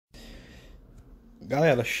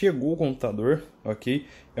Galera, chegou o computador, ok?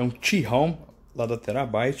 É um T-Home lá da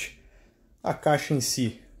Terabyte. A caixa em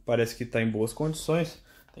si parece que está em boas condições.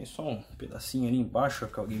 Tem só um pedacinho ali embaixo,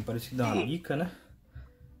 que alguém parece que dá uma bica, né?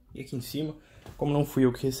 E aqui em cima, como não fui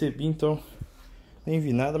eu que recebi, então nem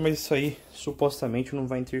vi nada, mas isso aí supostamente não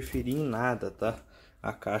vai interferir em nada, tá?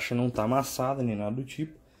 A caixa não tá amassada nem nada do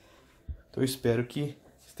tipo. Então eu espero que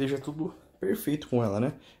esteja tudo perfeito com ela,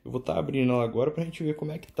 né? Eu vou estar abrindo ela agora pra gente ver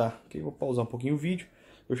como é que tá. Ok, vou pausar um pouquinho o vídeo.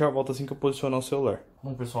 Eu já volto assim que eu posicionar o celular.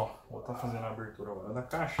 Bom, pessoal, vou estar fazendo a abertura agora da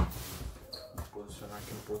caixa. Vou posicionar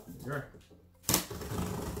aqui um pouco melhor.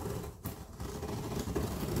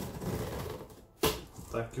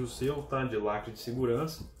 Tá aqui o selo, tá? De lacre de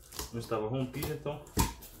segurança. Não estava rompido, então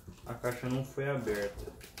a caixa não foi aberta.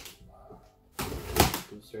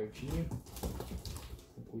 Tudo certinho.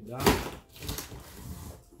 Com cuidado.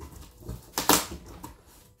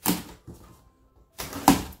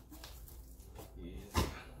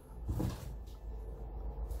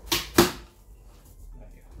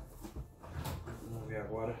 Vamos ver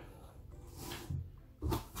agora.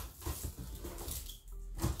 Vou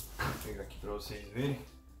pegar aqui para vocês verem.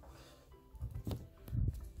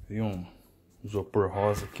 Vi um isopor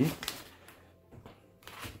rosa aqui.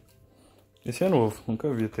 Esse é novo,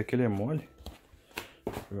 nunca vi, até que ele é mole.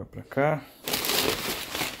 Vou pegar pra cá.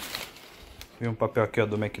 Vi um papel aqui ó,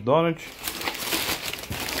 do McDonald's.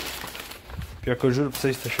 Pior que eu juro pra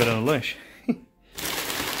vocês que tá cheirando lanche.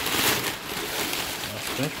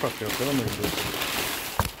 Bastante papel, pelo amor de Deus.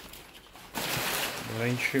 Agora a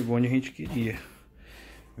gente chegou onde a gente queria.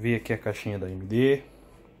 Vi aqui a caixinha da AMD.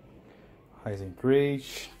 Ryzen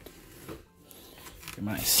Crate. O que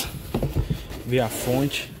mais? Vi a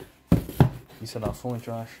fonte. Isso é da fonte,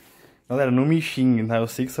 eu acho. Galera, não me xinguem, tá? Eu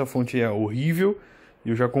sei que essa fonte é horrível.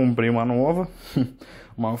 Eu já comprei uma nova.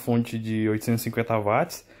 Uma fonte de 850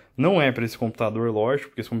 watts. Não é para esse computador, lógico,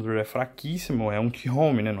 porque esse computador é fraquíssimo. É um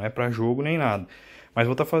T-Home, né? Não é para jogo nem nada. Mas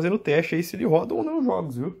vou estar fazendo o teste aí se ele roda ou não os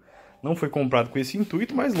jogos, viu? Não foi comprado com esse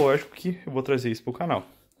intuito, mas lógico que eu vou trazer isso pro canal.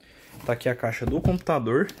 Tá aqui a caixa do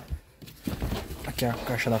computador. Aqui a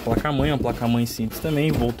caixa da placa-mãe, uma placa-mãe simples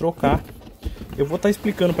também. Vou trocar. Eu vou estar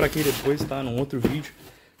explicando para que depois, tá? Num outro vídeo.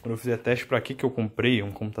 Quando eu fizer teste para que eu comprei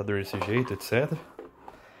um computador desse jeito, etc.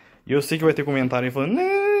 E eu sei que vai ter comentário aí falando,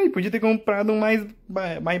 não, podia ter comprado um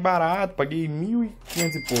mais barato, paguei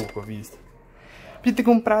 1.500 e pouco à vista. Podia ter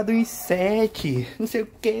comprado um i7, não sei o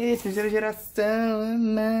que, terceira geração,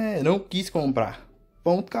 não quis comprar.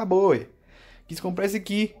 Ponto, acabou, ué. Quis comprar esse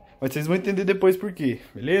aqui, mas vocês vão entender depois por quê,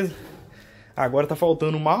 beleza? Agora tá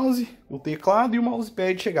faltando o mouse, o teclado e o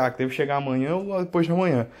mousepad chegar, que deve chegar amanhã ou depois de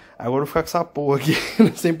amanhã. Agora eu vou ficar com essa porra aqui,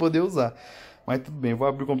 sem poder usar. Mas tudo bem, vou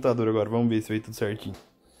abrir o computador agora, vamos ver se vai tudo certinho.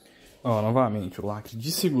 Ó, novamente, o lacre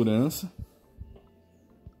de segurança.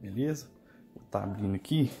 Beleza? Vou tá abrindo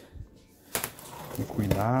aqui. Com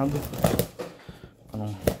cuidado. Pra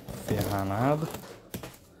não ferrar nada.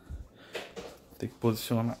 Tem que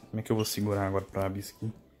posicionar. Como é que eu vou segurar agora pra abrir isso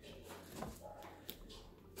aqui?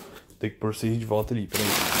 Tem que pôr vocês de volta ali, peraí.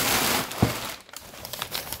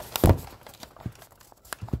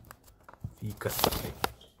 Fica.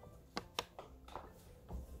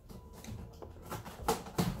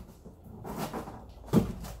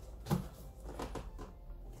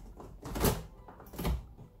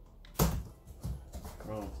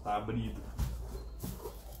 Pronto, tá abrido.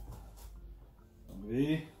 Vamos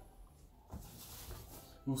ver.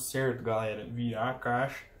 O certo, galera, virar a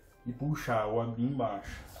caixa e puxar ou abrir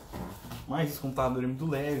embaixo. Mas esse computador é muito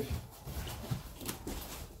leve,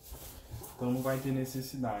 então não vai ter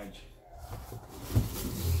necessidade.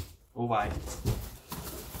 Ou vai?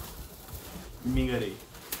 Me enganei.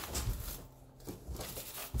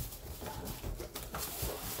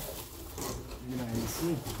 Virar ele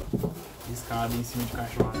assim, escada em cima de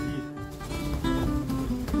caixa vazia.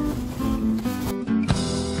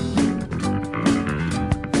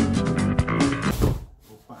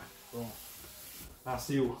 Opa, pronto.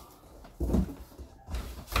 Nasceu.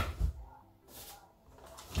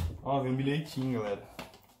 Ó, vem um bilhetinho, galera.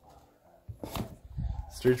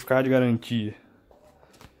 Certificado de garantia.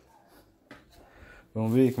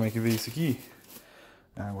 Vamos ver como é que veio isso aqui?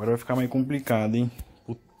 Agora vai ficar mais complicado, hein?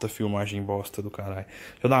 Puta filmagem bosta do caralho.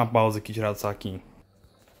 Deixa eu dar uma pausa aqui e tirar do saquinho.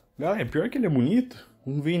 Galera, pior que ele é bonito.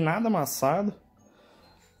 Não vem nada amassado.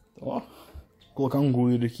 Ó, vou colocar um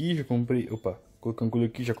cooler aqui, já comprei. Opa, colocar um cooler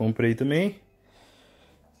aqui, já comprei também.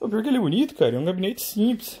 O pior que ele é bonito, cara. É um gabinete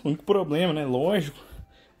simples. O único problema, né? Lógico.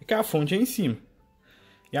 É que a fonte é em cima.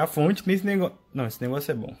 E a fonte nesse negócio... Não, esse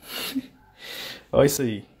negócio é bom. Olha isso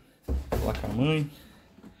aí. Placa-mãe.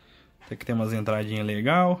 Aqui tem umas entradinhas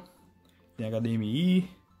legais. Tem HDMI.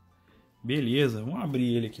 Beleza, vamos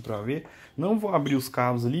abrir ele aqui pra ver. Não vou abrir os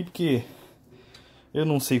cabos ali porque eu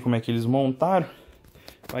não sei como é que eles montaram.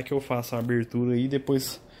 Vai que eu faço a abertura aí e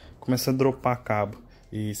depois começa a dropar cabo.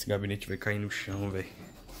 E esse gabinete vai cair no chão, velho.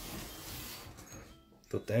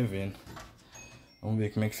 Tô até vendo. Vamos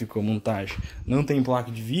ver como é que ficou a montagem. Não tem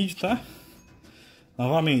placa de vídeo, tá?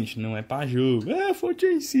 Novamente, não é pra jogo. É, fonte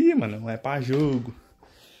em cima, não é pra jogo.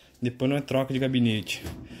 Depois não é troca de gabinete.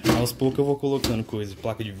 Aos poucos eu vou colocando coisa,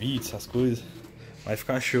 placa de vídeo, essas coisas. Vai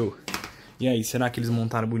ficar show. E aí, será que eles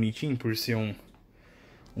montaram bonitinho por ser um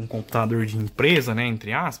computador de empresa, né?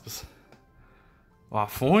 Entre aspas. Ó, a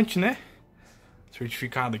fonte, né?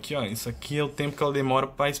 Certificado aqui, ó. Isso aqui é o tempo que ela demora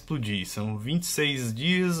pra explodir. São 26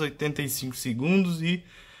 dias, 85 segundos e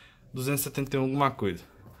 271 alguma coisa.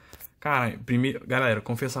 Cara, galera,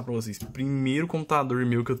 confessar pra vocês, primeiro computador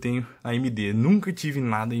meu que eu tenho AMD. Nunca tive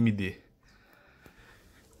nada AMD.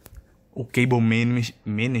 O Cable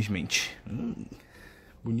Management.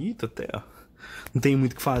 Bonito até, ó. Não tem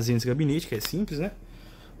muito o que fazer nesse gabinete, que é simples, né?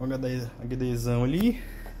 Um HDzão ali.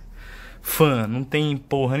 Fan, não tem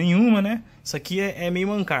porra nenhuma, né? Isso aqui é meio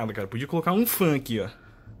mancado, cara. Podia colocar um fan aqui, ó.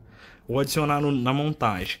 Ou adicionar na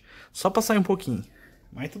montagem. Só pra sair um pouquinho.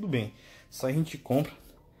 Mas tudo bem. Isso aí a gente compra.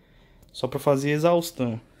 Só pra fazer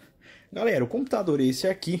exaustão. Galera, o computador é esse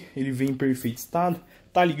aqui. Ele vem em perfeito estado.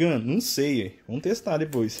 Tá ligando? Não sei. Vamos testar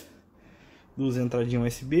depois. Duas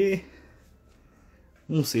entradinhas USB.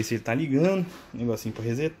 Não sei se ele tá ligando. Negocinho pra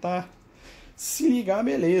resetar. Se ligar,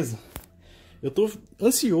 beleza. Eu tô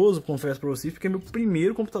ansioso, confesso pra vocês, porque é meu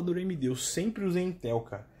primeiro computador AMD. Eu sempre usei Intel,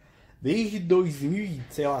 cara. Desde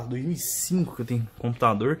 2005 que eu tenho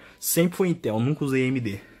computador. Sempre foi Intel, nunca usei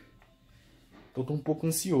AMD. Então eu tô um pouco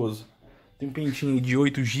ansioso. Tem um pentinho de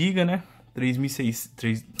 8 GB, né?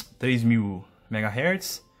 3000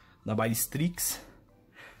 MHz. Da Bystrix.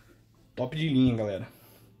 Top de linha, galera.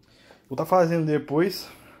 Vou estar fazendo depois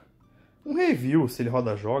um review, se ele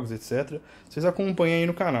roda jogos, etc. Vocês acompanhem aí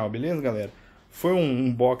no canal, beleza, galera? Foi um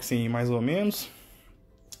unboxing mais ou menos.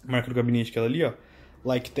 Marca do gabinete aquela ali, ó.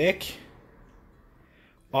 Like-Tech.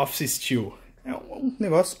 Office Steel. É um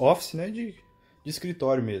negócio office, né? De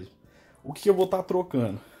escritório mesmo. O que eu vou estar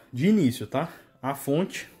trocando? De início, tá? A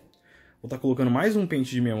fonte. Vou estar colocando mais um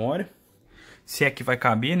pente de memória. Se é que vai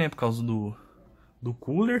caber, né? Por causa do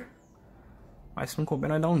cooler. Mas se não couber,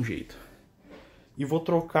 nós dá um jeito. E vou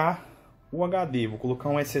trocar o HD. Vou colocar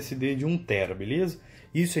um SSD de 1 TB, beleza?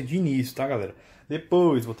 Isso é de início, tá, galera?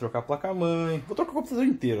 Depois vou trocar a placa-mãe. Vou trocar o computador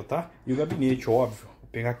inteiro, tá? E o gabinete, óbvio. Vou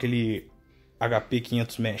pegar aquele HP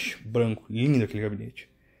 500 Mesh branco. Lindo aquele gabinete.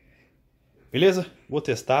 Beleza? Vou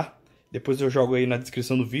testar. Depois eu jogo aí na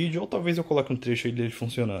descrição do vídeo. Ou talvez eu coloque um trecho aí dele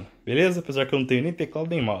funcionando. Beleza? Apesar que eu não tenho nem teclado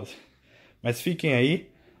nem mouse. Mas fiquem aí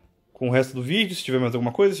com o resto do vídeo. Se tiver mais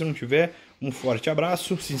alguma coisa, se não tiver, um forte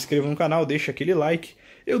abraço. Se inscreva no canal, deixa aquele like.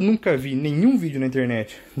 Eu nunca vi nenhum vídeo na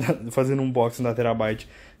internet fazendo um unboxing da Terabyte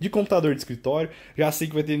de computador de escritório. Já sei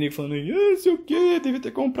que vai ter nego falando, ah, sei o que, devia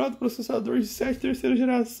ter comprado processador de 7ª, 3ª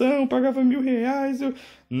geração, pagava R$1.000. Eu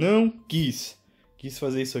não quis. Quis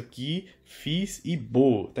fazer isso aqui, fiz e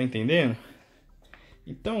boa, tá entendendo?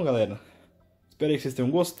 Então, galera, espero que vocês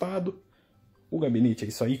tenham gostado. O gabinete é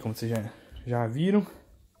isso aí, como vocês já viram.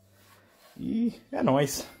 E é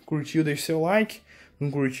nóis. Curtiu, deixa seu like.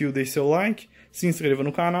 Não curtiu, deixa seu like. Se inscreva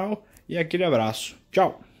no canal. E aquele abraço.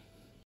 Tchau!